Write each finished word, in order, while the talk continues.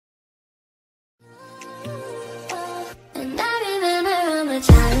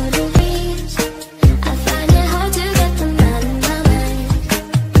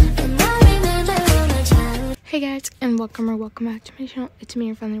welcome back to my channel. It's me,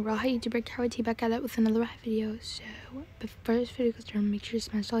 your friendly Raw High YouTuber, 𝚐𝚑𝚊𝚘𝚘 back at it with another High video. So before this video goes through, make sure to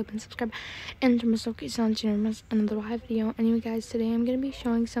smash the like button, subscribe, and turn on notifications to never miss another High video. Anyway guys, today I'm going to be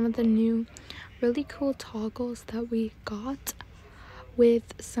showing some of the new really cool toggles that we got with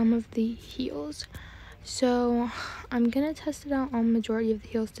some of the heels. So I'm going to test it out on majority of the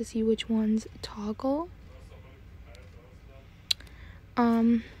heels to see which ones toggle.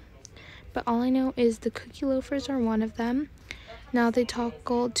 But all I know is the cookie loafers are one of them. Now they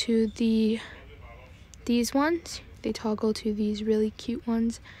toggle to these ones. They toggle to these really cute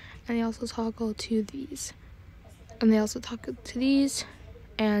ones, and they also toggle to these. And they also toggle to these,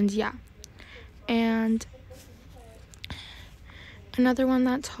 and yeah. And another one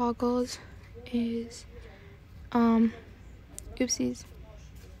that toggles is oopsies,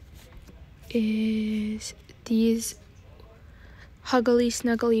 is these 𝚎𝚘𝚗𝚘𝚎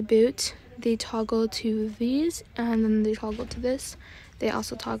snugly boots. They toggle to these, and then they toggle to this. They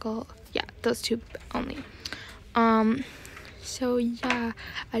also toggle, yeah, those two only. So yeah,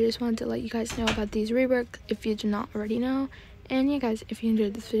 I just wanted to let you guys know about these rework if you do not already know. And yeah guys, if you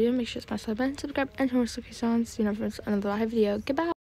enjoyed this video, make sure to smash that button, subscribe, and turn on notifications so you never miss another live video. Goodbye.